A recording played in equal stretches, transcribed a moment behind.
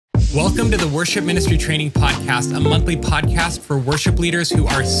Welcome to the Worship Ministry Training Podcast, a monthly podcast for worship leaders who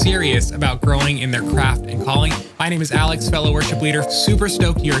are serious about growing in their craft and calling. My name is Alex, fellow worship leader. Super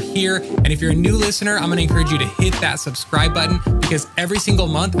stoked you're here. And if you're a new listener, I'm going to encourage you to hit that subscribe button because every single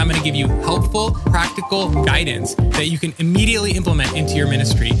month, I'm going to give you helpful, practical guidance that you can immediately implement into your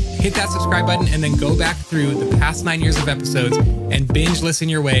ministry. Hit that subscribe button and then go back through the past 9 years of episodes and binge listen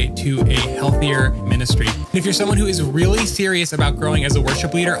your way to a healthier ministry. And if you're someone who is really serious about growing as a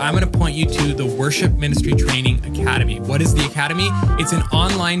worship leader, I'm going to point you to the Worship Ministry Training Academy. What is the Academy? It's an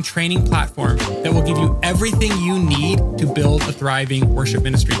online training platform that will give you everything you need to build a thriving worship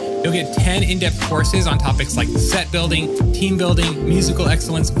ministry. You'll get 10 in-depth courses on topics like set building, team building, musical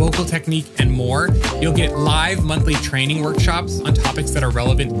excellence, vocal technique, and more. You'll get live monthly training workshops on topics that are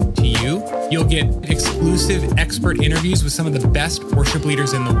relevant to you. You'll get exclusive expert interviews with some of the best worship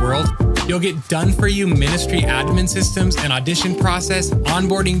leaders in the world. You'll get done-for-you ministry admin systems and audition process,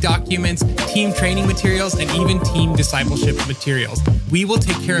 onboarding documents, team training materials, and even team discipleship materials. We will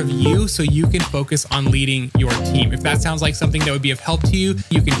take care of you so you can focus on leading your team. If that sounds like something that would be of help to you,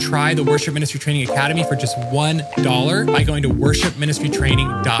 you can try the Worship Ministry Training Academy for just $1 by going to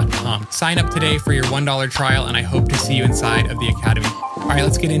worshipministrytraining.com. Sign up today for your $1 trial, and I hope to see you inside of the Academy. All right,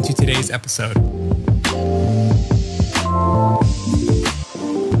 let's get into today's episode.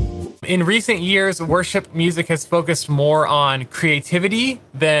 In recent years, worship music has focused more on creativity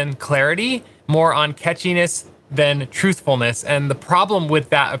than clarity, more on catchiness than truthfulness. And the problem with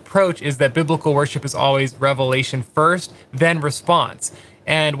that approach is that biblical worship is always revelation first, then response.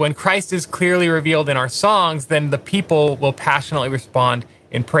 And when Christ is clearly revealed in our songs, then the people will passionately respond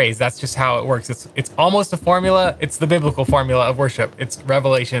in praise. That's just how it works. It's almost a formula. It's the biblical formula of worship. It's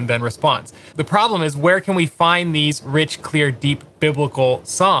revelation, then response. The problem is, where can we find these rich, clear, deep biblical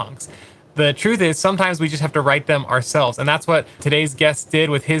songs? The truth is, sometimes we just have to write them ourselves. And that's what today's guest did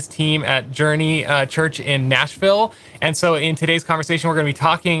with his team at Journey Church in Nashville. And so in today's conversation, we're going to be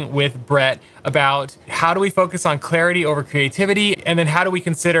talking with Brett about how do we focus on clarity over creativity? And then how do we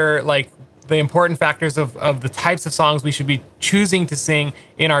consider the important factors of the types of songs we should be choosing to sing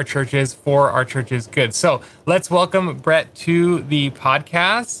in our churches for our church's good. So let's welcome Brett to the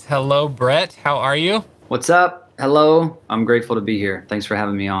podcast. Hello, Brett. How are you? What's up? Hello. I'm grateful to be here. Thanks for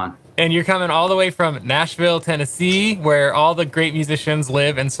having me on. And you're coming all the way from Nashville, Tennessee, where all the great musicians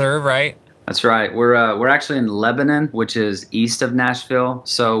live and serve, right? That's right. We're actually in Lebanon, which is east of Nashville.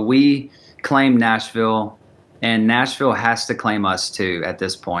 So we claim Nashville, and Nashville has to claim us too at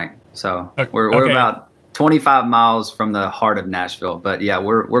this point. So we're about 25 miles from the heart of Nashville, but yeah,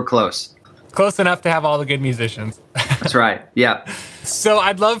 we're close. Close enough to have all the good musicians. That's right. Yeah. So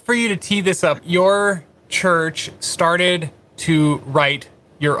I'd love for you to tee this up. Your church started to write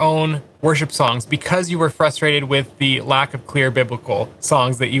your own worship songs because you were frustrated with the lack of clear biblical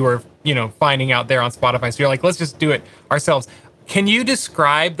songs that you were, finding out there on Spotify. So you're like, let's just do it ourselves. Can you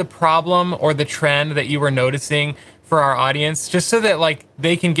describe the problem or the trend that you were noticing for our audience, just so that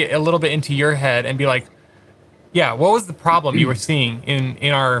they can get a little bit into your head and be like, yeah, what was the problem you were seeing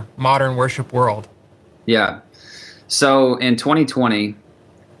in our modern worship world? Yeah. So in 2020,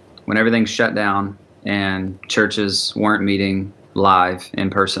 when everything shut down and churches weren't meeting live in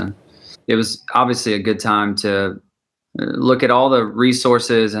person, it was obviously a good time to look at all the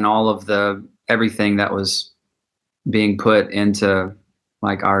resources and all of the everything that was being put into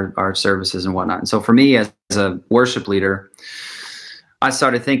our services and whatnot. And so for me as a worship leader, I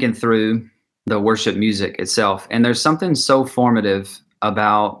started thinking through the worship music itself. And there's something so formative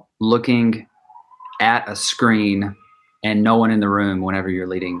about looking at a screen and no one in the room whenever you're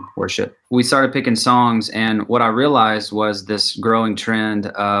leading worship. We started picking songs, and what I realized was this growing trend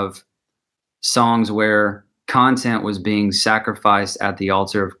of songs where content was being sacrificed at the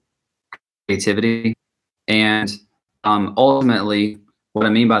altar of creativity. And ultimately, what I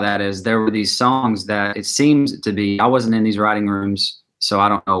mean by that is there were these songs that it seemed to be, I wasn't in these writing rooms, so I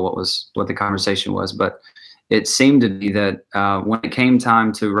don't know what the conversation was, but it seemed to be that when it came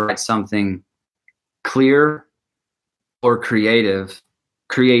time to write something clear or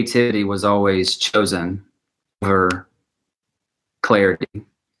creativity was always chosen over clarity.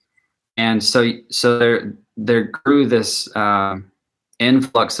 And so there grew this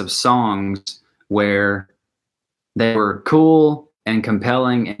influx of songs where they were cool and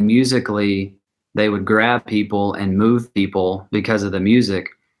compelling, and musically they would grab people and move people because of the music,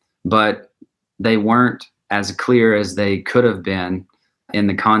 but they weren't as clear as they could have been in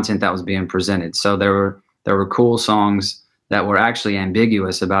the content that was being presented. So there were cool songs that were actually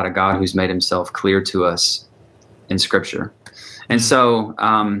ambiguous about a God who's made himself clear to us in Scripture. And so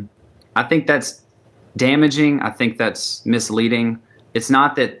I think that's damaging. I think that's misleading. it's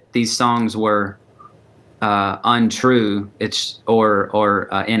not that these songs were untrue, or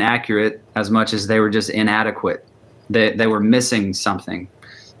inaccurate, as much as they were just inadequate. They were missing something.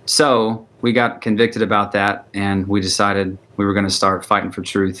 So we got convicted about that, and we decided we were going to start fighting for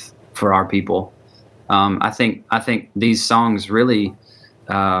truth for our people. I think these songs really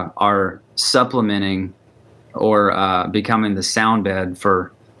are supplementing or becoming the sound bed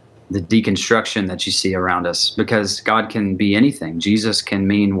for the deconstruction that you see around us, because God can be anything. Jesus can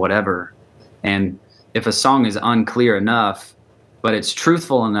mean whatever. And if a song is unclear enough, but it's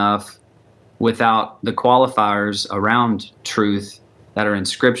truthful enough without the qualifiers around truth that are in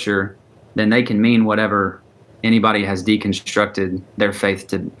Scripture, then they can mean whatever anybody has deconstructed their faith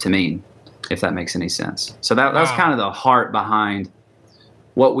to mean, if that makes any sense. So that was kind of the heart behind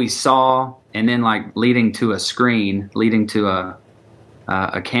what we saw, and then like leading to a screen, leading to a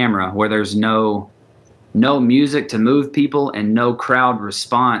camera where there's no music to move people and no crowd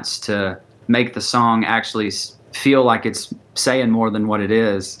response to make the song actually feel like it's saying more than what it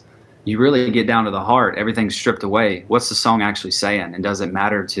is. You really get down to the heart. Everything's stripped away. What's the song actually saying? And does it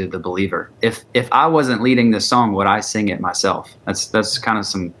matter to the believer? If I wasn't leading this song, would I sing it myself? That's kind of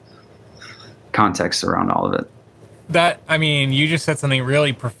some context around all of it. You just said something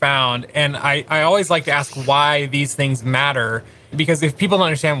really profound. And I always like to ask why these things matter, because if people don't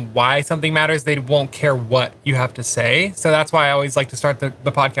understand why something matters, they won't care what you have to say. So that's why I always like to start the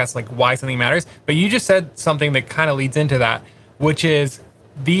podcast like why something matters. But you just said something that kind of leads into that, which is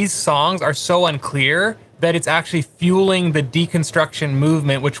these songs are so unclear that it's actually fueling the deconstruction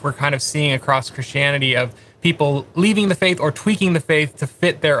movement, which we're kind of seeing across Christianity, of people leaving the faith or tweaking the faith to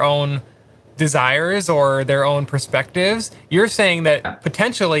fit their own desires or their own perspectives. You're saying that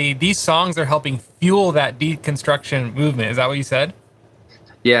potentially these songs are helping fuel that deconstruction movement. Is that what you said?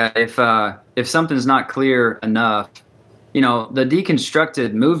 Yeah. If something's not clear enough, the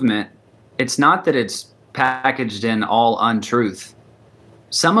deconstructed movement, it's not that it's packaged in all untruth.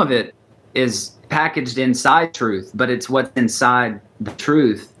 Some of it is packaged inside truth, but it's what's inside the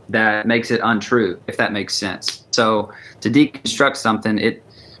truth that makes it untrue, if that makes sense. So to deconstruct something,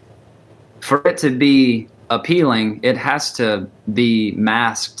 for it to be appealing, it has to be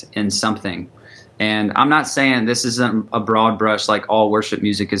masked in something. And I'm not saying this isn't a broad brush, like all worship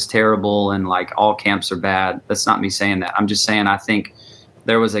music is terrible and like all camps are bad. That's not me saying that. I'm just saying I think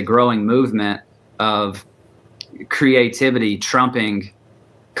there was a growing movement of creativity trumping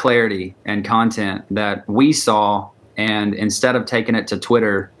clarity and content that we saw. And instead of taking it to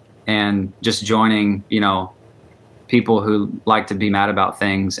Twitter and just joining, people who like to be mad about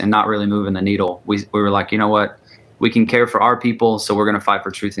things and not really moving the needle, we were like, you know what? We can care for our people, so we're going to fight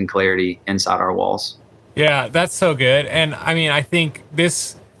for truth and clarity inside our walls. Yeah, that's so good. And I think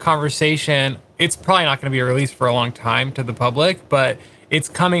this conversation, it's probably not going to be released for a long time to the public, but it's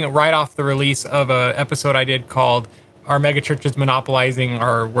coming right off the release of an episode I did called "Are Megachurches Monopolizing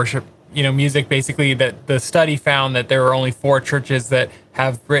Our Worship Music?" Basically, that the study found that there were only 4 churches that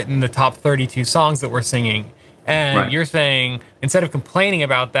have written the top 32 songs that we're singing. And right. You're saying, instead of complaining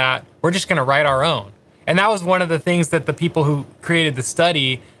about that, we're just going to write our own. And that was one of the things that the people who created the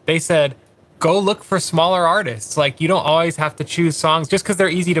study, they said, go look for smaller artists. Like, you don't always have to choose songs just because they're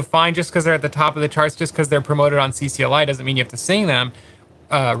easy to find, just because they're at the top of the charts, just because they're promoted on CCLI doesn't mean you have to sing them.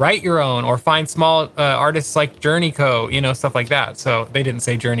 Write your own, or find small artists like Journey Co., stuff like that. So they didn't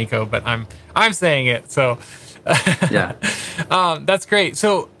say Journey Co., but I'm saying it. So yeah, that's great.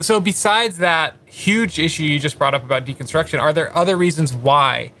 So besides that huge issue you just brought up about deconstruction, are there other reasons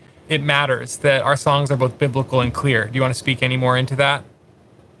why it matters that our songs are both biblical and clear? Do you want to speak any more into that?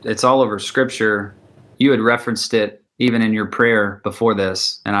 It's all over Scripture. You had referenced it even in your prayer before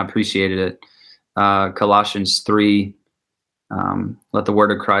this, and I appreciated it. Colossians 3, let the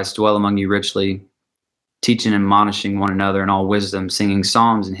word of Christ dwell among you richly, teaching and admonishing one another in all wisdom, singing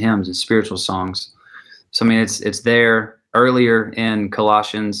psalms and hymns and spiritual songs. So, it's there. Earlier in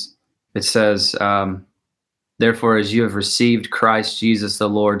Colossians, it says, therefore, as you have received Christ Jesus the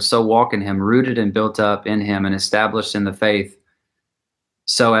Lord, so walk in him, rooted and built up in him and established in the faith,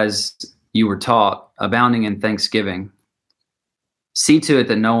 so as you were taught, abounding in thanksgiving. See to it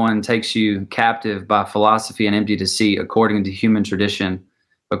that no one takes you captive by philosophy and empty deceit, according to human tradition,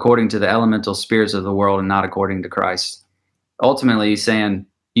 according to the elemental spirits of the world, and not according to Christ. Ultimately, he's saying,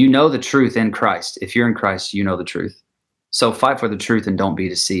 you know the truth in Christ. If you're in Christ, you know the truth. So fight for the truth and don't be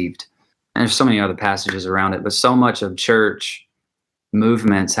deceived. And there's so many other passages around it, but so much of church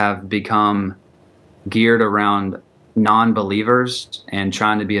movements have become geared around non-believers and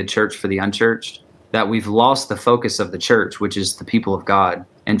trying to be a church for the unchurched, that we've lost the focus of the church, which is the people of God,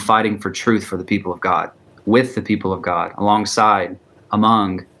 and fighting for truth for the people of God, with the people of God, alongside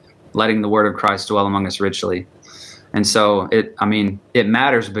among, letting the word of Christ dwell among us richly. And so it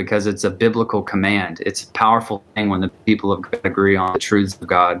matters because it's a biblical command. It's a powerful thing when the people of God agree on the truths of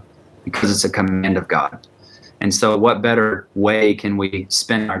God, because it's a command of God. And so what better way can we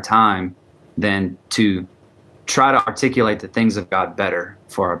spend our time than to try to articulate the things of God better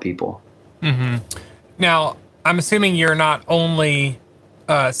for our people? Mm-hmm. Now, I'm assuming you're not only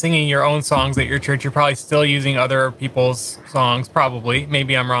singing your own songs at your church. You're probably still using other people's songs, probably.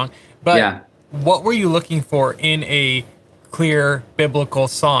 Maybe I'm wrong. But Yeah. What were you looking for in a clear biblical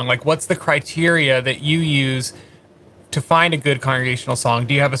song? Like, what's the criteria that you use to find a good congregational song?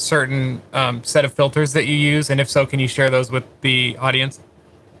 Do you have a certain set of filters that you use? And if so, can you share those with the audience?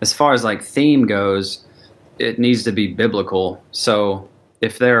 As far as like theme goes, it needs to be biblical. So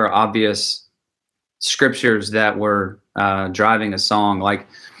if there are obvious scriptures that were driving a song, like,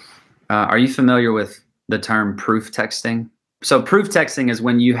 are you familiar with the term proof texting? So proof texting is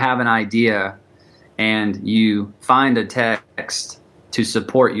when you have an idea and you find a text to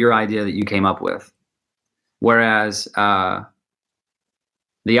support your idea that you came up with. Whereas the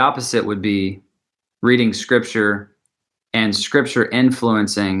opposite would be reading scripture and scripture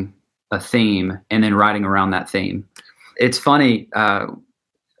influencing a theme and then writing around that theme. It's funny,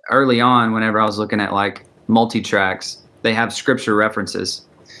 early on, whenever I was looking at like multi-tracks, they have scripture references.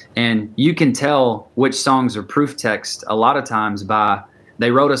 And you can tell which songs are proof text a lot of times by they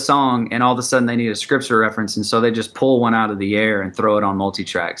wrote a song and all of a sudden they need a scripture reference, and so they just pull one out of the air and throw it on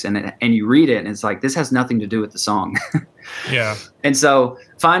multi-tracks. And you read it and it's like, this has nothing to do with the song. Yeah. And so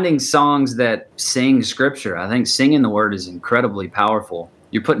finding songs that sing scripture, I think singing the word is incredibly powerful.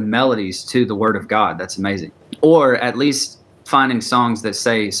 You're putting melodies to the word of God. That's amazing. Or at least finding songs that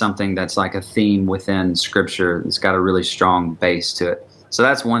say something that's like a theme within scripture. It's got a really strong base to it. So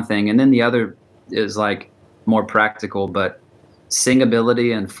that's one thing. And then the other is like more practical, but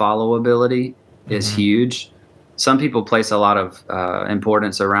singability and followability is huge. Some people place a lot of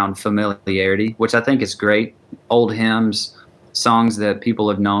importance around familiarity, which I think is great. Old hymns, songs that people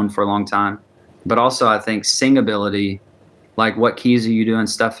have known for a long time. But also I think singability, like what keys are you doing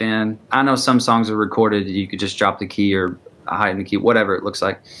stuff in? I know some songs are recorded, you could just drop the key or hide the key, whatever it looks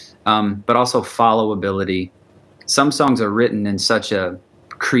like. But also followability. Some songs are written in such a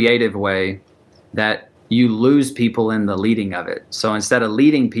creative way that you lose people in the leading of it. So instead of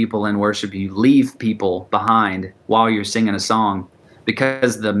leading people in worship, you leave people behind while you're singing a song,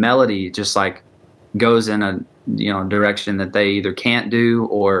 because the melody just like goes in a direction that they either can't do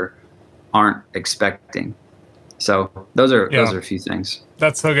or aren't expecting. So those are a few things.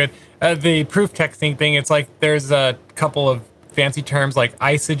 That's so good. The proof texting thing, it's like there's a couple of fancy terms, like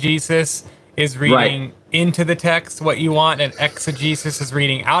eisegesis is reading into the text what you want, and exegesis is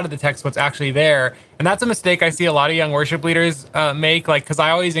reading out of the text what's actually there. And that's a mistake I see a lot of young worship leaders make, like, because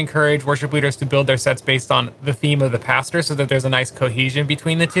I always encourage worship leaders to build their sets based on the theme of the pastor so that there's a nice cohesion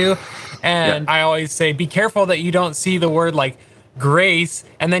between the two. And I always say, be careful that you don't see the word like grace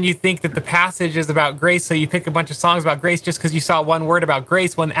and then you think that the passage is about grace, so you pick a bunch of songs about grace just because you saw one word about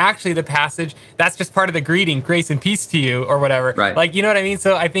grace, when actually the passage, that's just part of the greeting, grace and peace to you or whatever. Like, you know what I mean?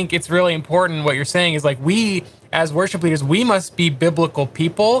 So I think it's really important what you're saying is like, we as worship leaders, we must be biblical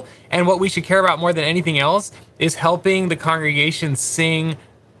people, and what we should care about more than anything else is helping the congregation sing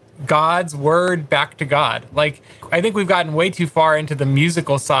God's word back to God. Like, I think we've gotten way too far into the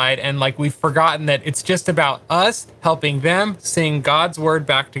musical side, and like we've forgotten that it's just about us helping them sing God's word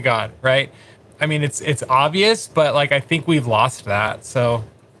back to God, right? I mean, it's obvious, but like I think we've lost that. So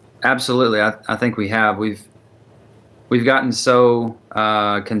absolutely, I think we have. We've gotten so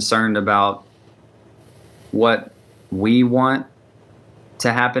concerned about what we want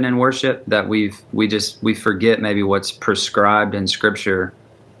to happen in worship that we forget maybe what's prescribed in Scripture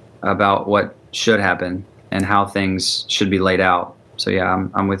about what should happen and how things should be laid out. So yeah,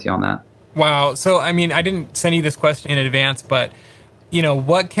 I'm with you on that. Wow. So I mean, I didn't send you this question in advance, but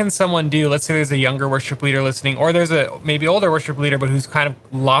what can someone do? Let's say there's a younger worship leader listening, or there's a maybe older worship leader, but who's kind of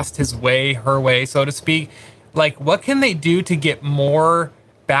lost his way, her way, so to speak. Like, what can they do to get more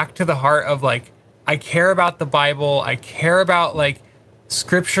back to the heart of like, I care about the Bible, I care about like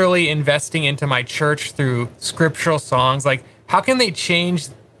scripturally investing into my church through scriptural songs? Like, how can they change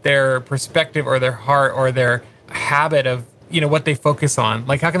their perspective or their heart or their habit of, what they focus on?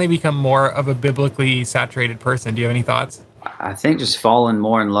 Like, how can they become more of a biblically saturated person? Do you have any thoughts? I think just falling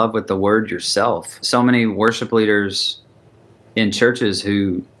more in love with the word yourself. So many worship leaders in churches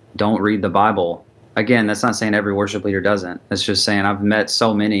who don't read the Bible. Again, that's not saying every worship leader doesn't. It's just saying I've met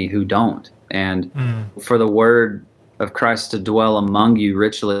so many who don't. And for the word of Christ to dwell among you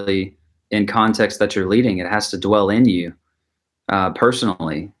richly in context that you're leading, it has to dwell in you.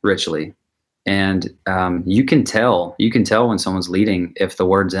 personally, richly. And you can tell when someone's leading if the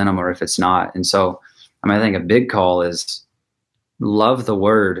word's in them or if it's not. And so, I mean, I think a big call is love the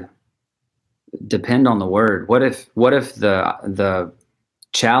word, depend on the word. What if the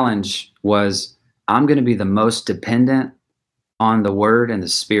challenge was, I'm going to be the most dependent on the word and the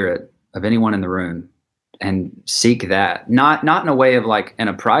spirit of anyone in the room, and seek that, not in a way of like in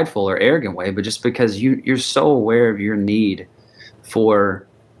a prideful or arrogant way, but just because you're so aware of your need for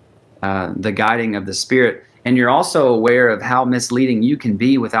the guiding of the Spirit, and you're also aware of how misleading you can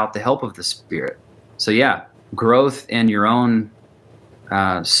be without the help of the Spirit. So yeah, growth in your own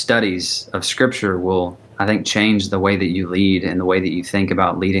studies of Scripture will, I think, change the way that you lead and the way that you think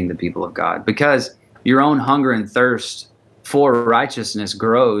about leading the people of God, because your own hunger and thirst for righteousness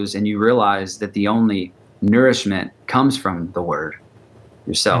grows, and you realize that the only nourishment comes from the Word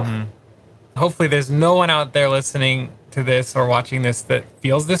yourself. Mm-hmm. Hopefully there's no one out there listening to this or watching this that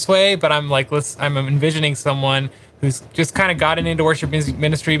feels this way, but I'm envisioning someone who's just kind of gotten into worship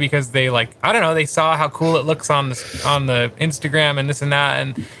ministry because they they saw how cool it looks on the Instagram and this and that,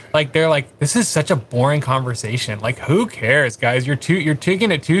 and like they're like, this is such a boring conversation. Like, who cares, guys? You're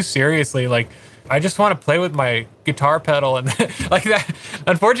taking it too seriously. Like, I just want to play with my guitar pedal and like that.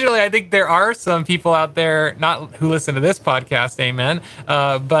 Unfortunately, I think there are some people out there, not who listen to this podcast, amen,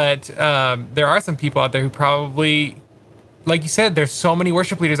 but there are some people out there who probably, like you said, there's so many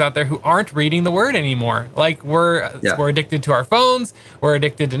worship leaders out there who aren't reading the word anymore. Like we're addicted to our phones. We're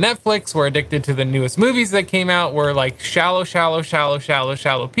addicted to Netflix. We're addicted to the newest movies that came out. We're like shallow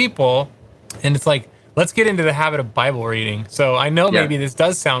people. And it's like, let's get into the habit of Bible reading. So I know maybe this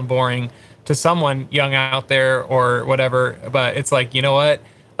does sound boring to someone young out there or whatever, but it's like, you know what?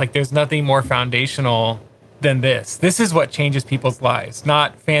 Like, there's nothing more foundational than this. This is what changes people's lives,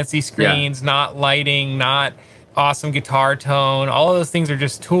 not fancy screens, not lighting, not awesome guitar tone. All of those things are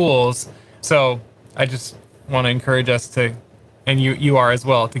just tools. So I just want to encourage us to, and you are as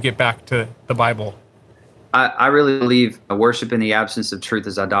well, to get back to the Bible. I really believe worship in the absence of truth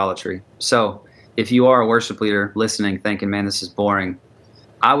is idolatry. So if you are a worship leader listening, thinking, man, this is boring,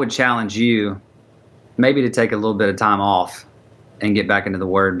 I would challenge you maybe to take a little bit of time off and get back into the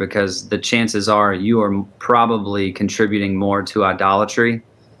Word, because the chances are you are probably contributing more to idolatry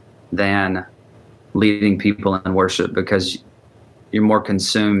than leading people in worship, because you're more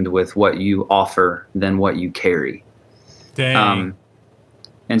consumed with what you offer than what you carry. Dang.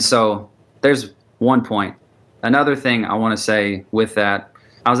 And so there's one point. Another thing I want to say with that,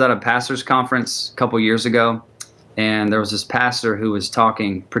 I was at a pastor's conference a couple years ago, and there was this pastor who was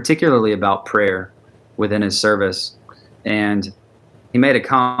talking particularly about prayer within his service. And he made a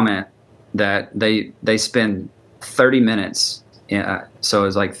comment that they spend 30 minutes, so it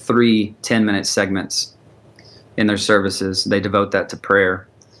was like 3 10-minute segments in their services. They devote that to prayer.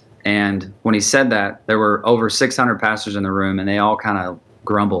 And when he said that, there were over 600 pastors in the room, and they all kind of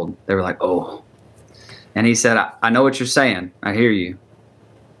grumbled. They were like, oh. And he said, I know what you're saying. I hear you.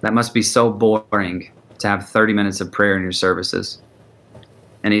 That must be so boring to have 30 minutes of prayer in your services.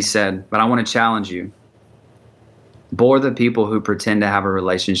 And he said, but I want to challenge you. Bore the people who pretend to have a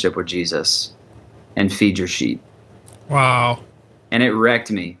relationship with Jesus and feed your sheep. Wow. And it wrecked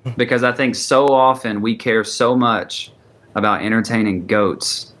me, because I think so often we care so much about entertaining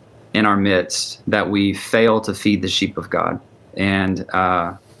goats in our midst that we fail to feed the sheep of God. And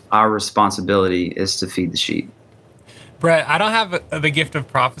our responsibility is to feed the sheep. Brett, I don't have the gift of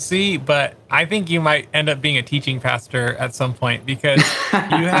prophecy, but I think you might end up being a teaching pastor at some point, because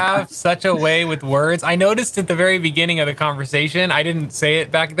you have such a way with words. I noticed at the very beginning of the conversation, I didn't say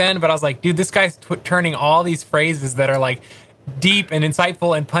it back then, but I was like, dude, this guy's turning all these phrases that are like deep and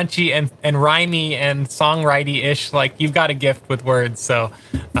insightful and punchy and rhymey and songwriting-ish. Like, you've got a gift with words. So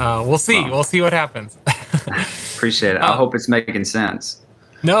we'll see. We'll see what happens. Appreciate it. I hope it's making sense.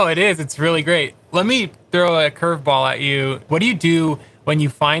 No, it is. It's really great. Let me throw a curveball at you. What do you do when you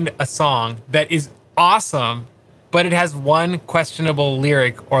find a song that is awesome, but it has one questionable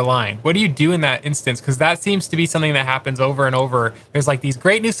lyric or line? What do you do in that instance? Because that seems to be something that happens over and over. There's like these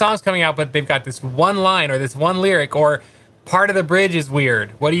great new songs coming out, but they've got this one line or this one lyric, or part of the bridge is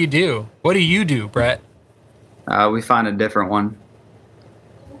weird. What do you do? What do you do, Brett? We find a different one.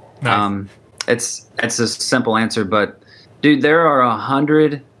 Nice. It's a simple answer, but dude, there are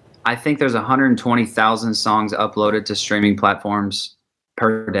 100. I think there's 120,000 songs uploaded to streaming platforms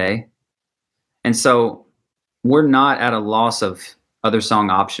per day. And so we're not at a loss of other song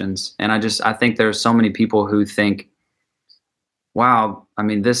options. And I think there's so many people who think, wow, I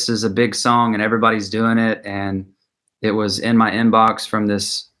mean, this is a big song and everybody's doing it. And it was in my inbox from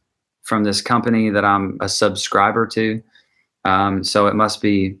this company that I'm a subscriber to. So it must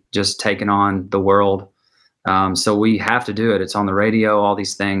be just taking on the world. So we have to do it. It's on the radio, all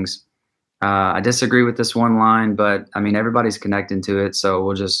these things. I disagree with this one line, but I mean, everybody's connecting to it.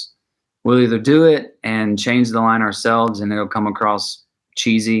 So we'll either do it and change the line ourselves and it'll come across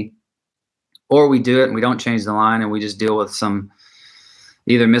cheesy, or we do it and we don't change the line and we just deal with some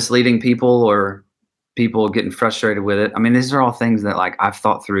either misleading people or people getting frustrated with it. I mean, these are all things that like I've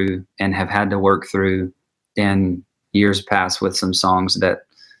thought through and have had to work through in years past with some songs that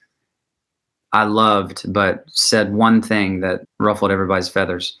I loved, but said one thing that ruffled everybody's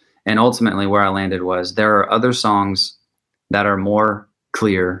feathers. And ultimately where I landed was there are other songs that are more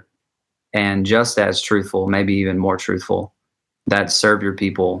clear and just as truthful, maybe even more truthful, that serve your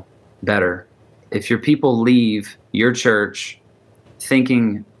people better. If your people leave your church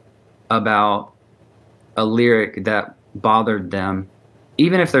thinking about a lyric that bothered them,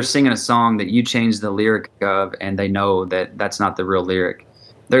 even if they're singing a song that you changed the lyric of and they know that that's not the real lyric,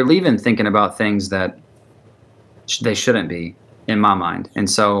 they're leaving thinking about things that they shouldn't be, in my mind. And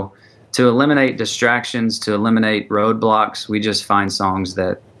so to eliminate distractions, to eliminate roadblocks, we just find songs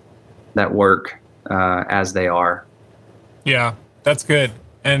that work as they are. Yeah, that's good.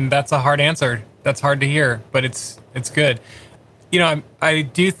 And that's a hard answer. That's hard to hear, but it's good. You know, I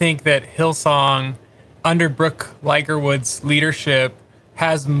do think that Hillsong, under Brooke Ligerwood's leadership,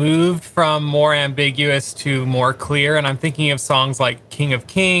 has moved from more ambiguous to more clear. And I'm thinking of songs like King of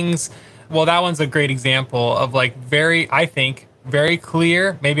Kings. Well, that one's a great example of like I think, very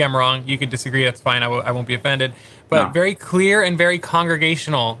clear. Maybe I'm wrong. You could disagree. That's fine. I won't be offended. But No. Very clear and very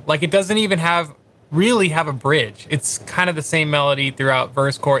congregational. Like it doesn't even really have a bridge. It's kind of the same melody throughout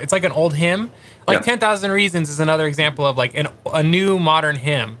verse, chorus. It's like an old hymn. Like 10,000 Reasons is another example of like a new modern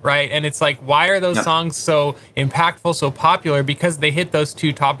hymn, right? And it's like, why are those songs so impactful, so popular? Because they hit those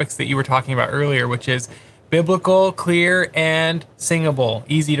two topics that you were talking about earlier, which is biblical, clear, and singable,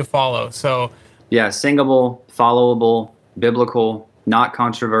 easy to follow. So yeah, singable, followable, biblical, not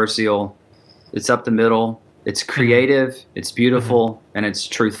controversial. It's up the middle. It's creative, it's beautiful, and it's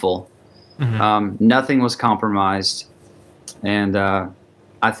truthful. Nothing was compromised. And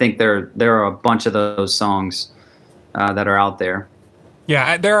I think there are a bunch of those songs that are out there.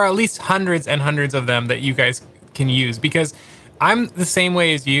 Yeah, there are at least hundreds and hundreds of them that you guys can use, because I'm the same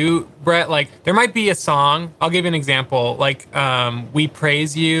way as you, Brett. Like there might be a song, I'll give you an example, like We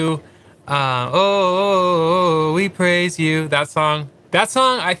Praise You. We praise you. That song,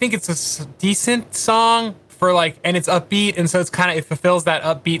 I think it's a decent song for like, and it's upbeat. And so it fulfills that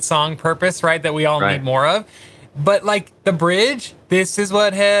upbeat song purpose, right? That we all need more of. But like the bridge, this is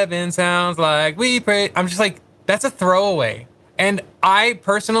what heaven sounds like. We pray. I'm just like, that's a throwaway. And I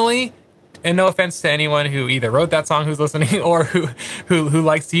personally, and no offense to anyone who either wrote that song who's listening or who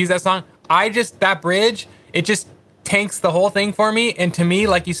likes to use that song, that bridge, it just tanks the whole thing for me. And to me,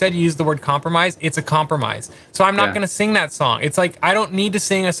 like you said, you used the word compromise. It's a compromise. So I'm not going to sing that song. It's like, I don't need to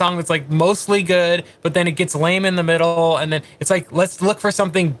sing a song that's like mostly good, but then it gets lame in the middle. And then it's like, let's look for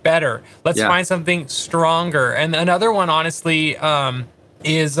something better. Let's find something stronger. And another one, honestly,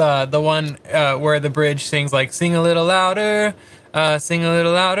 is the one where the bridge sings like, sing a little louder. Sing a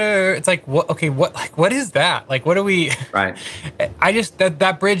little louder. It's like, what is that? Like, what do we? Right. I just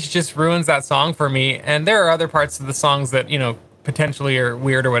that bridge just ruins that song for me. And there are other parts of the songs that potentially are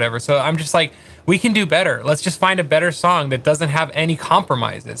weird or whatever. So I'm just like, we can do better. Let's just find a better song that doesn't have any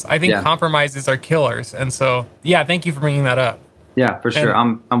compromises. I think compromises are killers. And so thank you for bringing that up. Yeah, for sure.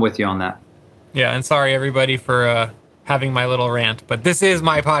 I'm with you on that. Yeah, and sorry everybody for having my little rant, but this is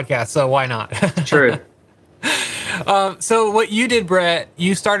my podcast, so why not? True. So what you did, Brett,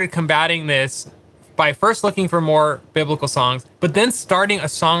 you started combating this by first looking for more biblical songs, but then starting a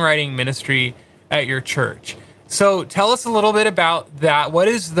songwriting ministry at your church. So tell us a little bit about that. What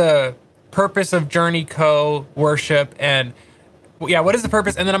is the purpose of Journey Co. worship? And what is the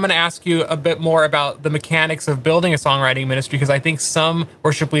purpose? And then I'm going to ask you a bit more about the mechanics of building a songwriting ministry, because I think some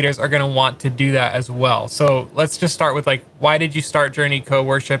worship leaders are going to want to do that as well. So let's just start with like, why did you start Journey Co.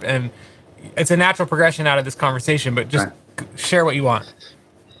 worship? And it's a natural progression out of this conversation, but just share what you want.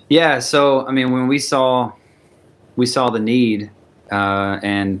 Yeah. So, I mean, when we saw the need,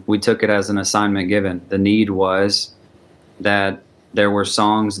 and we took it as an assignment given. The need was that there were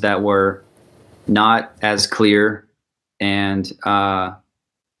songs that were not as clear and not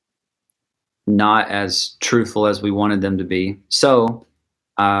as truthful as we wanted them to be. So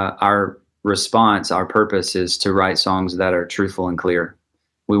our response, our purpose is to write songs that are truthful and clear.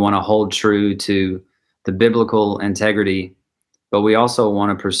 We want to hold true to the biblical integrity, but we also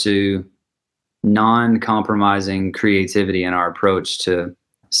want to pursue non-compromising creativity in our approach to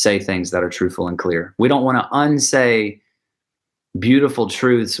say things that are truthful and clear. We don't want to unsay beautiful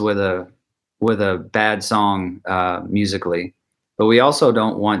truths with a bad song musically, but we also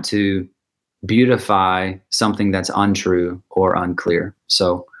don't want to beautify something that's untrue or unclear.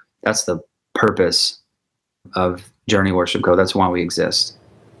 So that's the purpose of Journey Worship Co. That's why we exist.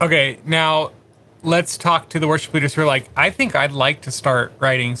 Okay, now let's talk to the worship leaders who are like, I think I'd like to start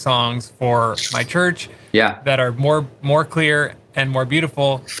writing songs for my church that are more clear and more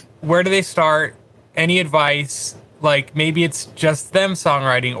beautiful. Where do they start? Any advice? Like maybe it's just them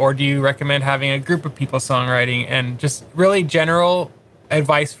songwriting, or do you recommend having a group of people songwriting? And just really general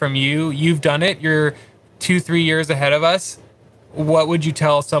advice from you. You've done it. You're 2-3 years ahead of us. What would you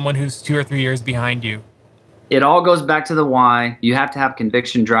tell someone who's 2 or 3 years behind you? It all goes back to the why. You have to have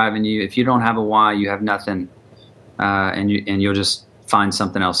conviction driving you. If you don't have a why, you have nothing, and you'll just find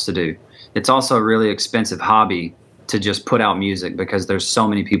something else to do. It's also a really expensive hobby to just put out music because there's so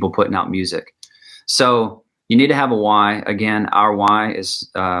many people putting out music. So you need to have a why. Again, our why is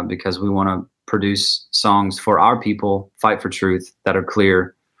because we want to produce songs for our people, fight for truth, that are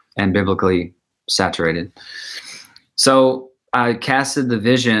clear and biblically saturated. So I casted the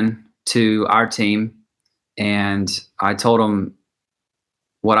vision to our team, and I told them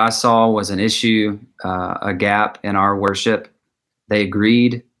what I saw was an issue, a gap in our worship. They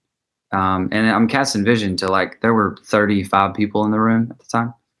agreed. And I'm casting vision to, like, there were 35 people in the room at the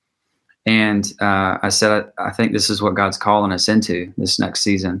time. And I said, I think this is what God's calling us into this next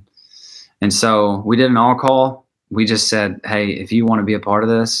season. And so we did an all call. We just said, hey, if you want to be a part of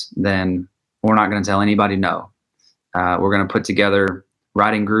this, then we're not going to tell anybody no. We're going to put together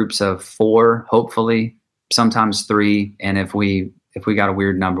writing groups of 4, hopefully, sometimes 3. And if we got a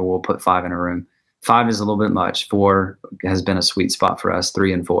weird number, we'll put 5 in a room. 5 is a little bit much. 4 has been a sweet spot for us,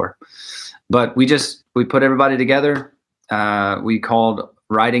 3 and 4. But we put everybody together. We called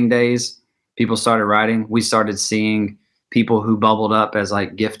writing days. People started writing. We started seeing people who bubbled up as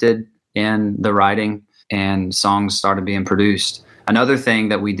like gifted in the writing, and songs started being produced. Another thing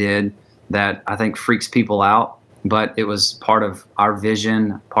that we did that I think freaks people out, but it was part of our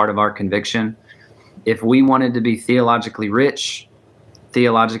vision, part of our conviction. If we wanted to be theologically rich,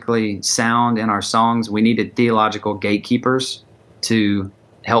 theologically sound in our songs, we needed theological gatekeepers to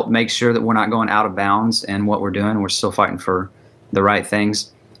help make sure that we're not going out of bounds in what we're doing. We're still fighting for the right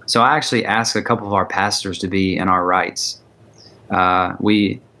things. So I actually asked a couple of our pastors to be in our rights.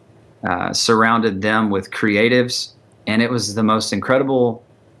 We surrounded them with creatives, and it was the most incredible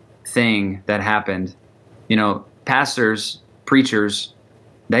thing that happened. You know, pastors, preachers,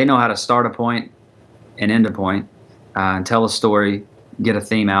 they know how to start a point and end a point, and tell a story, get a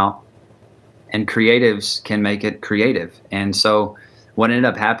theme out, and creatives can make it creative. And so what ended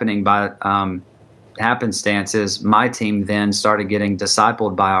up happening by happenstance is my team then started getting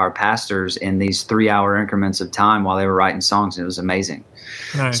discipled by our pastors in these 3-hour increments of time while they were writing songs, and it was amazing.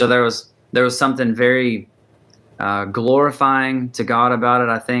 Nice. So there was something very glorifying to God about it.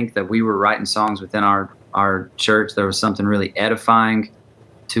 I think that we were writing songs within our church. There was something really edifying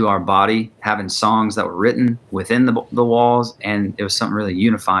to our body, having songs that were written within the walls, and it was something really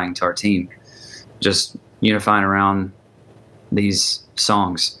unifying to our team, just unifying around these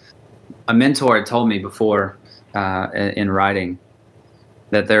songs. A mentor had told me before in writing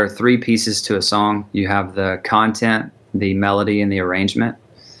that there are 3 pieces to a song. You have the content, the melody, and the arrangement.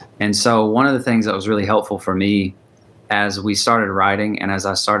 And so one of the things that was really helpful for me as we started writing and as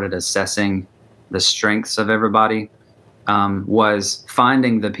I started assessing the strengths of everybody was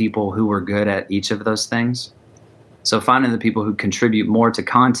finding the people who were good at each of those things. So finding the people who contribute more to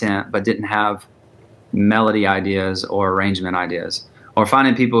content but didn't have melody ideas or arrangement ideas, or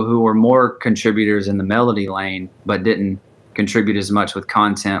finding people who were more contributors in the melody lane but didn't contribute as much with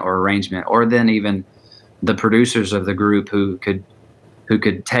content or arrangement, or then even the producers of the group who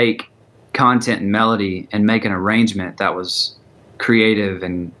could take content and melody and make an arrangement that was creative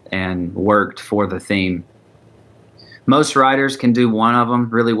and worked for the theme. Most writers can do one of them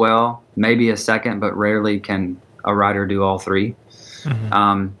really well, maybe a second, but rarely can a writer do all 3.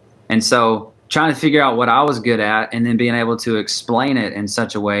 Mm-hmm. And so trying to figure out what I was good at and then being able to explain it in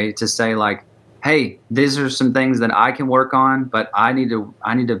such a way to say, like, hey, these are some things that I can work on, but I need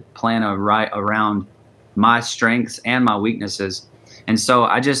to plan a write around my strengths and my weaknesses. And so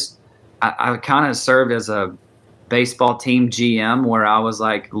I kind of served as a baseball team GM, where I was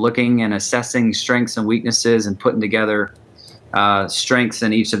like looking and assessing strengths and weaknesses and putting together strengths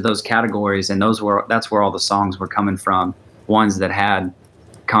in each of those categories. And that's where all the songs were coming from, ones that had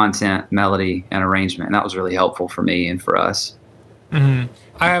content, melody, and arrangement. And that was really helpful for me and for us. Mm-hmm.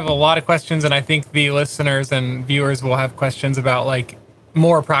 I have a lot of questions, and I think the listeners and viewers will have questions about, like,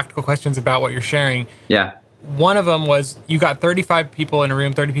 more practical questions about what you're sharing. Yeah. one of them was you got 35 people in a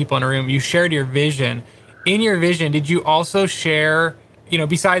room, 30 people in a room. You shared your vision. In your vision, did you also share,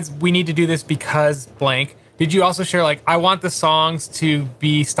 besides we need to do this because blank, did you also share like, I want the songs to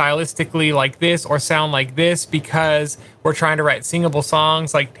be stylistically like this or sound like this because we're trying to write singable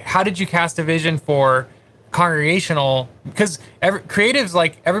songs? Like, how did you cast a vision for congregational? Because creatives,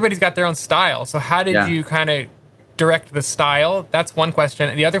 like everybody's got their own style. So how did you kind of direct the style? That's one question.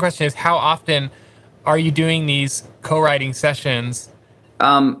 And the other question is, how often are you doing these co-writing sessions?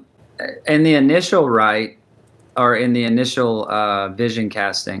 In the initial write, or in the initial vision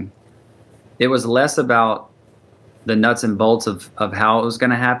casting, it was less about the nuts and bolts of how it was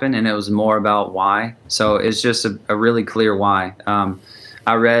going to happen, and it was more about why. So it's just a really clear why.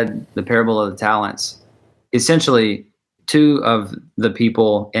 I read the parable of the talents. Essentially, 2 of the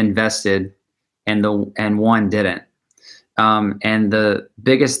people invested, and one didn't. And the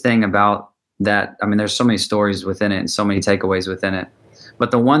biggest thing about that, I mean, there's so many stories within it and so many takeaways within it.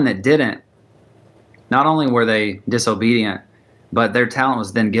 But the one that didn't, not only were they disobedient, but their talent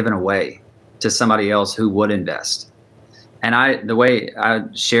was then given away to somebody else who would invest. And the way I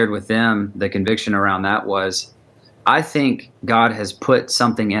shared with them the conviction around that was, I think God has put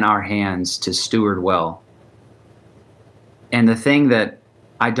something in our hands to steward well. And the thing that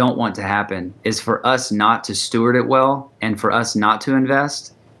I don't want to happen is for us not to steward it well, and for us not to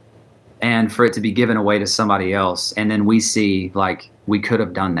invest, and for it to be given away to somebody else. And then we see like we could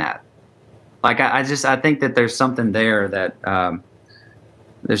have done that. Like I think that there's something there that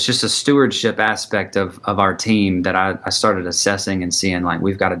there's just a stewardship aspect of our team that I started assessing and seeing like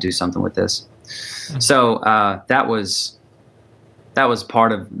we've got to do something with this. Mm-hmm. So that was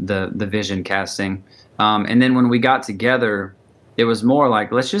part of the vision casting. And then when we got together, it was more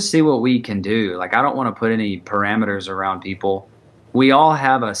like, let's just see what we can do. Like, I don't want to put any parameters around people. We all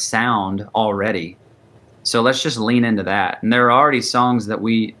have a sound already. So let's just lean into that. And there are already songs that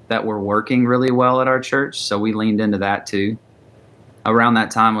were working really well at our church. So we leaned into that too. Around that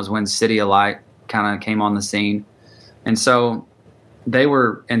time was when City of Light kind of came on the scene. And so they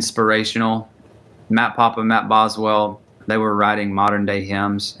were inspirational. Matt Papa, Matt Boswell, they were writing modern day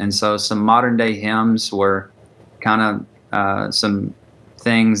hymns. And so some modern day hymns were kind of some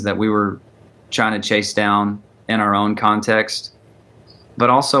things that we were trying to chase down in our own context. But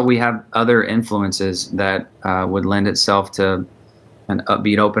also we have other influences that would lend itself to an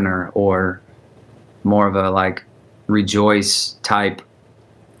upbeat opener or more of a like rejoice type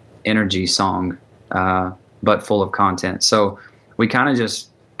energy song, but full of content. So we kind of just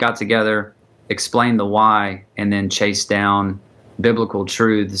got together, explained the why, and then chased down biblical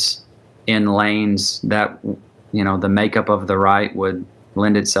truths in lanes that, the makeup of the right would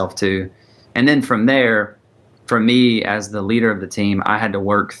lend itself to. And then from there, for me as the leader of the team, I had to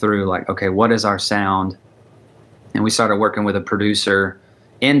work through like, okay, what is our sound? And we started working with a producer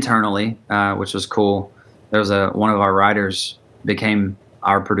internally, which was cool. There was one of our writers became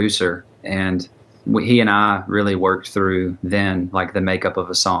our producer, and he and I really worked through then like the makeup of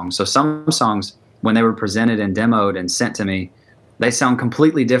a song. So some songs, when they were presented and demoed and sent to me, they sound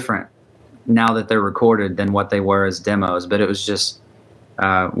completely different now that they're recorded than what they were as demos. But it was just,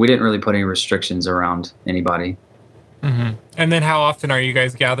 we didn't really put any restrictions around anybody. Mm-hmm. And then how often are you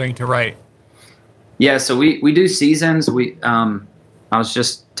guys gathering to write? Yeah, so we do seasons. I was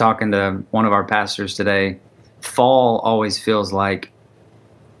just talking to one of our pastors today. Fall always feels like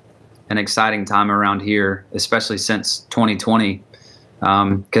an exciting time around here, especially since 2020,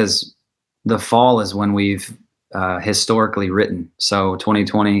 because the fall is when we've historically written. So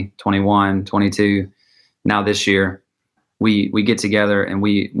 2020, 21, 22, now this year, we get together and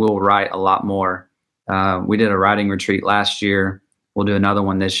we will write a lot more. We did a writing retreat last year. We'll do another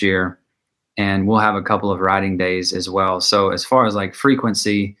one this year. And we'll have a couple of writing days as well. So as far as like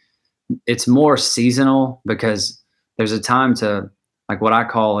frequency, it's more seasonal because there's a time to like what I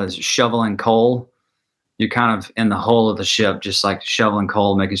call is shoveling coal. You're kind of in the hull of the ship, just like shoveling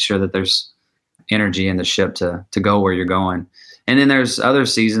coal, making sure that there's energy in the ship to go where you're going. And then there's other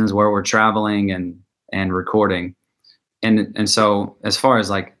seasons where we're traveling and recording. And so as far as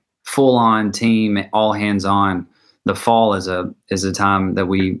like full on team, all hands on, the fall is a time that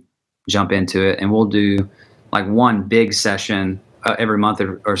we jump into it, and we'll do like one big session every month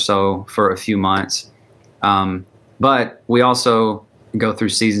or so for a few months. But we also go through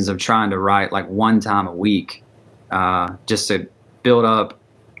seasons of trying to write like one time a week, just to build up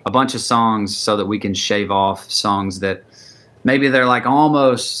a bunch of songs so that we can shave off songs that maybe they're like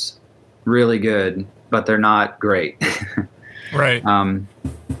almost really good, but they're not great. Right.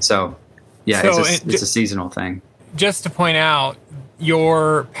 So yeah, it's a seasonal thing. Just to point out,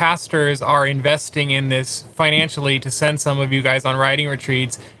 your pastors are investing in this financially to send some of you guys on writing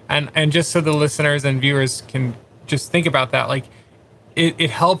retreats. And just so the listeners and viewers can just think about that, like it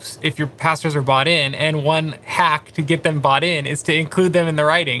helps if your pastors are bought in, and one hack to get them bought in is to include them in the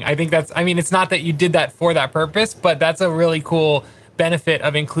writing. I think that's, I mean, it's not that you did that for that purpose, but that's a really cool benefit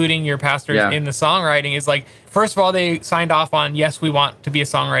of including your pastors in the songwriting. Is like, first of all, they signed off on, yes, we want to be a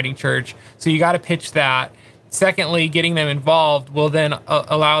songwriting church. So you got to pitch that. Secondly, getting them involved will then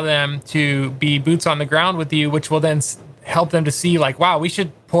allow them to be boots on the ground with you, which will then help them to see like, wow, we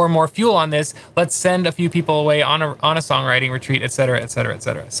should pour more fuel on this. Let's send a few people away on a songwriting retreat, et cetera, et cetera, et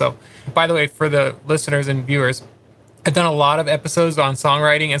cetera. So, by the way, for the listeners and viewers, I've done a lot of episodes on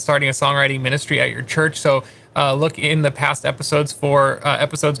songwriting and starting a songwriting ministry at your church. So look in the past episodes for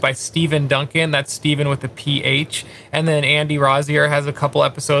episodes by Stephen Duncan. That's Stephen with a PH. And then Andy Rozier has a couple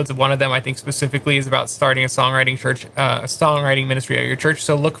episodes. One of them, I think, specifically is about starting a songwriting church, a songwriting ministry at your church.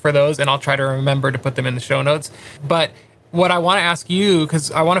 So look for those, and I'll try to remember to put them in the show notes. But what I want to ask you, because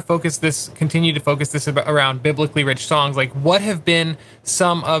I want to continue to focus this around biblically rich songs, like what have been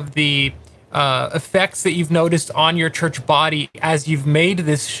some of the effects that you've noticed on your church body as you've made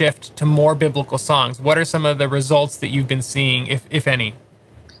this shift to more biblical songs? What are some of the results that you've been seeing, if any?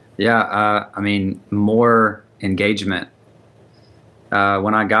 Yeah, I mean, more engagement.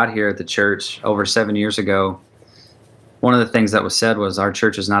 When I got here at the church over 7 years ago, one of the things that was said was our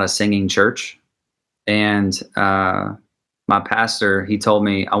church is not a singing church. And my pastor, he told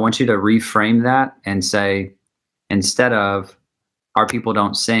me, I want you to reframe that and say, instead of our people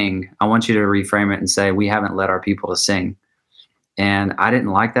don't sing, I want you to reframe it and say, we haven't led our people to sing. And I didn't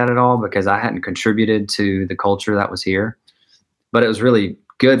like that at all, because I hadn't contributed to the culture that was here. But it was really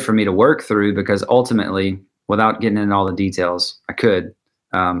good for me to work through, because ultimately, without getting into all the details, I could.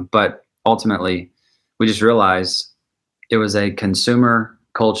 But ultimately, we just realized it was a consumer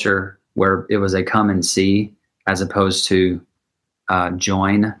culture where it was a come and see as opposed to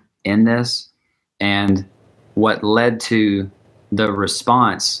join in this. And what led to the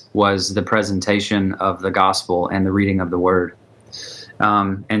response was the presentation of the gospel and the reading of the word.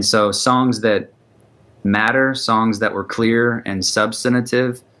 And so songs that matter, songs that were clear and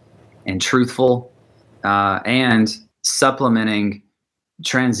substantive and truthful, and supplementing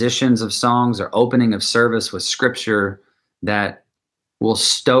transitions of songs or opening of service with scripture that will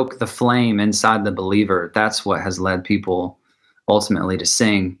stoke the flame inside the believer. That's what has led people ultimately to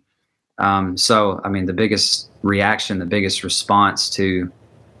sing. So, I mean, the biggest reaction, the biggest response to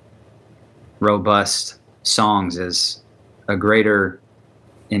robust songs is a greater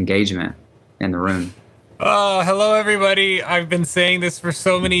engagement in the room. Oh, hello, everybody. I've been saying this for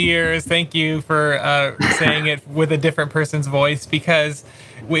so many years. Thank you for saying it with a different person's voice, because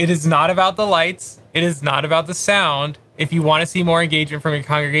it is not about the lights. It is not about the sound. If you want to see more engagement from your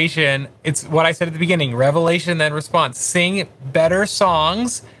congregation, it's what I said at the beginning, revelation, then response. Sing better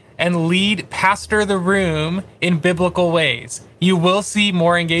songs and pastor the room in biblical ways. You will see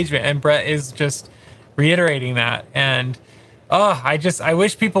more engagement. And Brett is just reiterating that. And I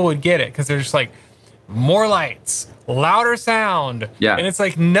wish people would get it, because they're just like, more lights, louder sound. Yeah. And it's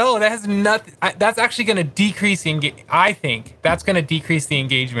like, no, that has nothing. That's actually going to decrease I think that's going to decrease the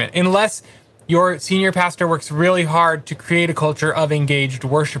engagement, unless your senior pastor works really hard to create a culture of engaged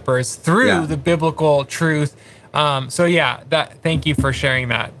worshipers through the biblical truth. Thank you for sharing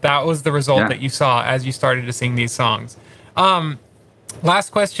that. That was the result that you saw as you started to sing these songs.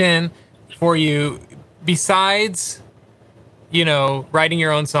 Last question for you. Besides, writing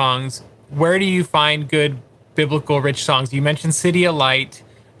your own songs, where do you find good biblical rich songs? You mentioned City of Light.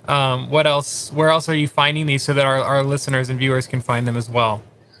 What else? Where else are you finding these so that our listeners and viewers can find them as well?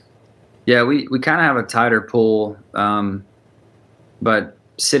 Yeah, we kind of have a tighter pool, but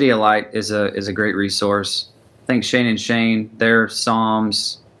City of Light is a great resource. I think Shane and Shane, their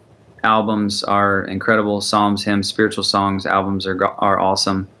Psalms albums are incredible. Psalms, hymns, spiritual songs albums are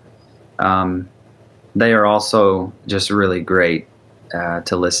awesome. They are also just really great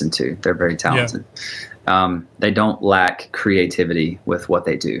to listen to. They're very talented. Yeah. They don't lack creativity with what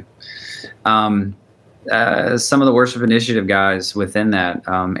they do. Some of the worship initiative guys within that,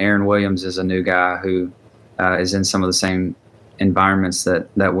 Aaron Williams is a new guy who is in some of the same environments that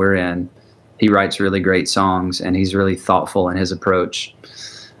we're in. He writes really great songs, and he's really thoughtful in his approach.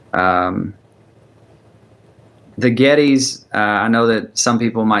 The Gettys, I know that some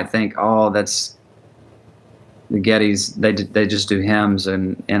people might think, that's the Gettys, they just do hymns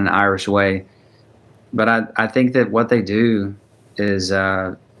in an Irish way. But I think that what they do is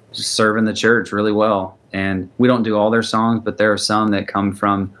just serving the church really well. And we don't do all their songs, but there are some that come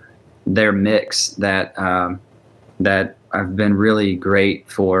from their mix that have been really great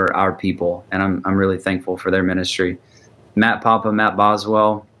for our people, and I'm really thankful for their ministry. Matt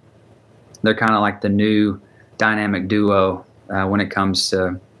Boswell, they're kind of like the new dynamic duo when it comes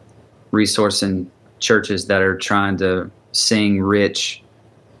to resourcing churches that are trying to sing rich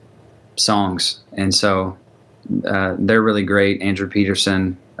songs. And so they're really great. Andrew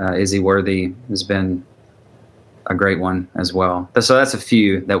Peterson, Izzy Worthy has been a great one as well. So that's a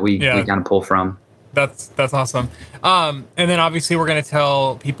few that we kind of pull from. That's awesome. And then obviously we're going to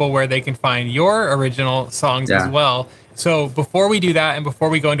tell people where they can find your original songs as well. So before we do that, and before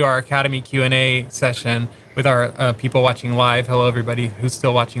we go into our Academy Q&A session with our people watching live, hello everybody who's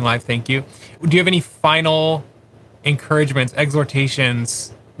still watching live, thank you. Do you have any final encouragements,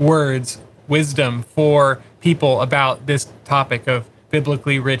 exhortations, words, wisdom for people about this topic of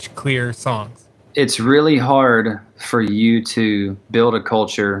biblically rich, clear songs? It's really hard for you to build a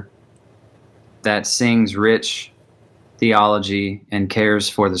culture that sings rich theology and cares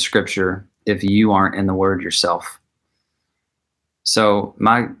for the scripture if you aren't in the word yourself. So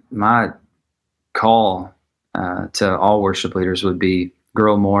my call to all worship leaders would be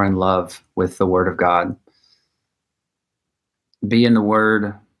grow more in love with the word of God. Be in the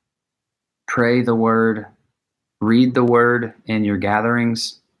word, pray the word, read the word in your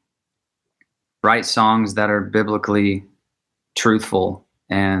gatherings, write songs that are biblically truthful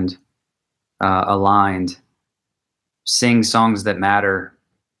and aligned, sing songs that matter,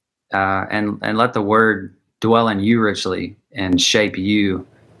 and let the word dwell in you richly and shape you.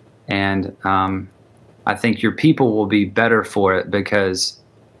 And I think your people will be better for it because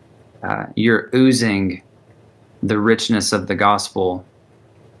you're oozing the richness of the gospel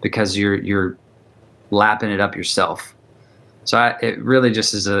because you're lapping it up yourself. So it really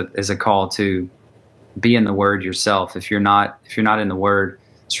just is a call to be in the word yourself. If you're not in the word,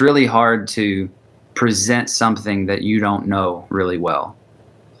 it's really hard to present something that you don't know really well.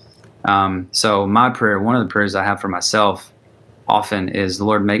 So my prayer, one of the prayers I have for myself often is,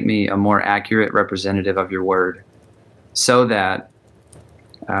 Lord, make me a more accurate representative of your word so that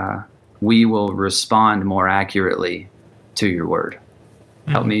we will respond more accurately to your word.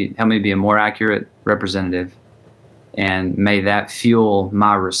 Help me be a more accurate representative, and may that fuel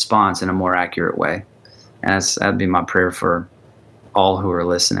my response in a more accurate way. And that'd be my prayer for all who are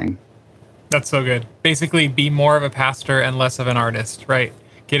listening. That's so good. Basically, be more of a pastor and less of an artist, right?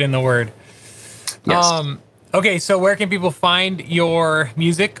 Get in the word. Yes. Okay, so where can people find your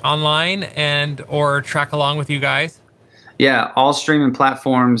music online and or track along with you guys? Yeah, all streaming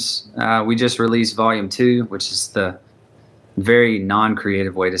platforms. We just released Volume 2, which is the very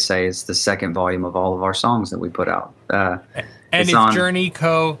non-creative way to say it's the second volume of all of our songs that we put out. And it's Journey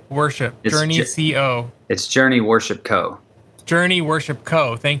Co. Worship. Journey Co. It's Journey Worship Co. Journey Worship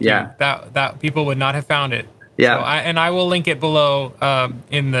Co. Thank you. Yeah. That people would not have found it. Yeah. So I will link it below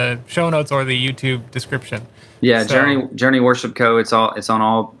in the show notes or the YouTube description. Yeah, so, Journey Worship Co. It's on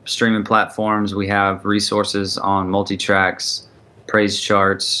all streaming platforms. We have resources on multi-tracks, praise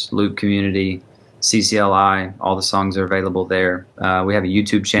charts, Loop Community, CCLI. All the songs are available there. We have a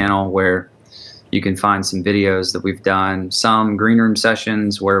YouTube channel where you can find some videos that we've done, some green room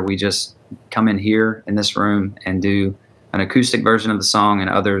sessions where we just come in here in this room and do an acoustic version of the song, and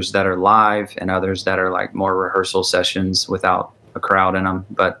others that are live, and others that are like more rehearsal sessions without a crowd in them.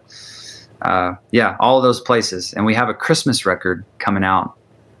 But yeah, all of those places. And we have a Christmas record coming out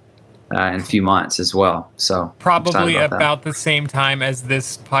in a few months as well. So probably about the same time as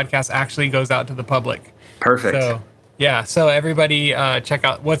this podcast actually goes out to the public. Perfect. So yeah, so everybody check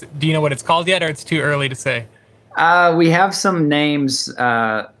out. Do you know what it's called yet, or it's too early to say? We have some names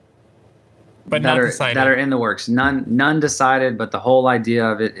but not decided. That are in the works. None decided, but the whole idea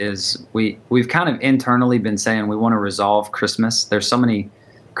of it is we've kind of internally been saying we want to resolve Christmas. There's so many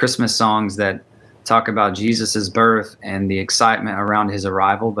Christmas songs that talk about Jesus's birth and the excitement around his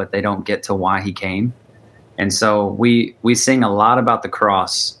arrival, but they don't get to why he came. And so we sing a lot about the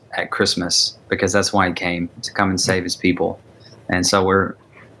cross at Christmas because that's why he came, to come and save his people. And so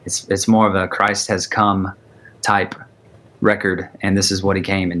it's more of a Christ has come type record, and this is what he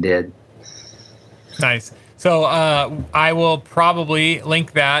came and did. Nice. So I will probably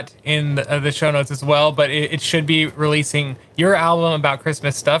link that in the show notes as well, but it should be releasing. Your album about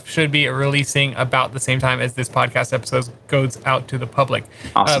Christmas stuff should be releasing about the same time as this podcast episode goes out to the public.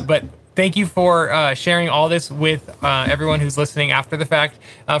 Awesome. But thank you for sharing all this with everyone who's listening after the fact.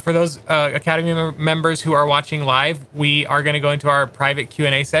 For those Academy members who are watching live, we are going to go into our private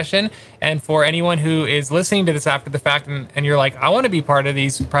Q&A session. And for anyone who is listening to this after the fact and you're like, I want to be part of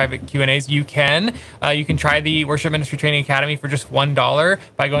these private Q&As, you can. You can try the Worship Ministry Training Academy for just $1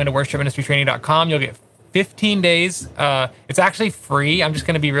 by going to worshipministrytraining.com. You'll get 15 days. It's actually free. I'm just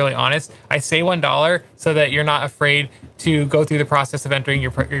going to be really honest. I say $1 so that you're not afraid to go through the process of entering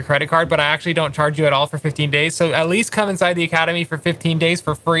your credit card, but I actually don't charge you at all for 15 days. So at least come inside the Academy for 15 days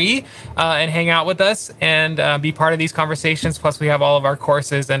for free and hang out with us and be part of these conversations. Plus we have all of our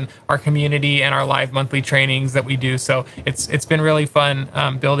courses and our community and our live monthly trainings that we do. So it's been really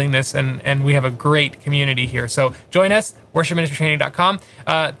fun building this, and we have a great community here. So join us, worshipministrytraining.com.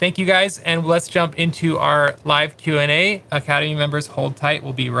 Thank you guys, and let's jump into our live Q&A. Academy members, hold tight.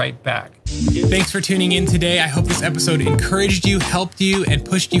 We'll be right back. Thanks for tuning in today. I hope this episode encouraged you, helped you, and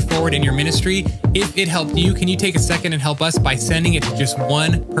pushed you forward in your ministry. If it helped you, can you take a second and help us by sending it to just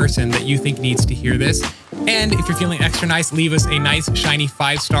one person that you think needs to hear this? And if you're feeling extra nice, leave us a nice, shiny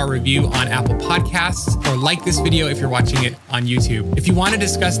 5-star review on Apple Podcasts, or like this video if you're watching it on YouTube. If you want to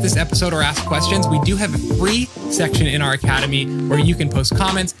discuss this episode or ask questions, we do have a free section in our Academy where you can post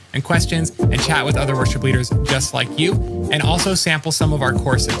comments and questions and chat with other worship leaders just like you, and also sample some of our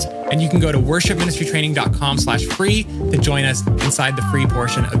courses. And you can go to worshipministrytraining.com/free to join us inside the free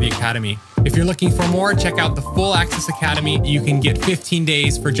portion of the Academy. If you're looking for more, check out the Full Access Academy. You can get 15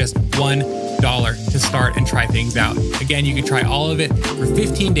 days for just $1 to start and try things out. Again, you can try all of it for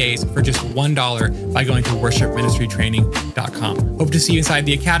 15 days for just $1 by going to worshipministrytraining.com. Hope to see you inside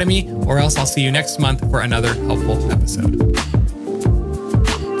the Academy, or else I'll see you next month for another helpful episode.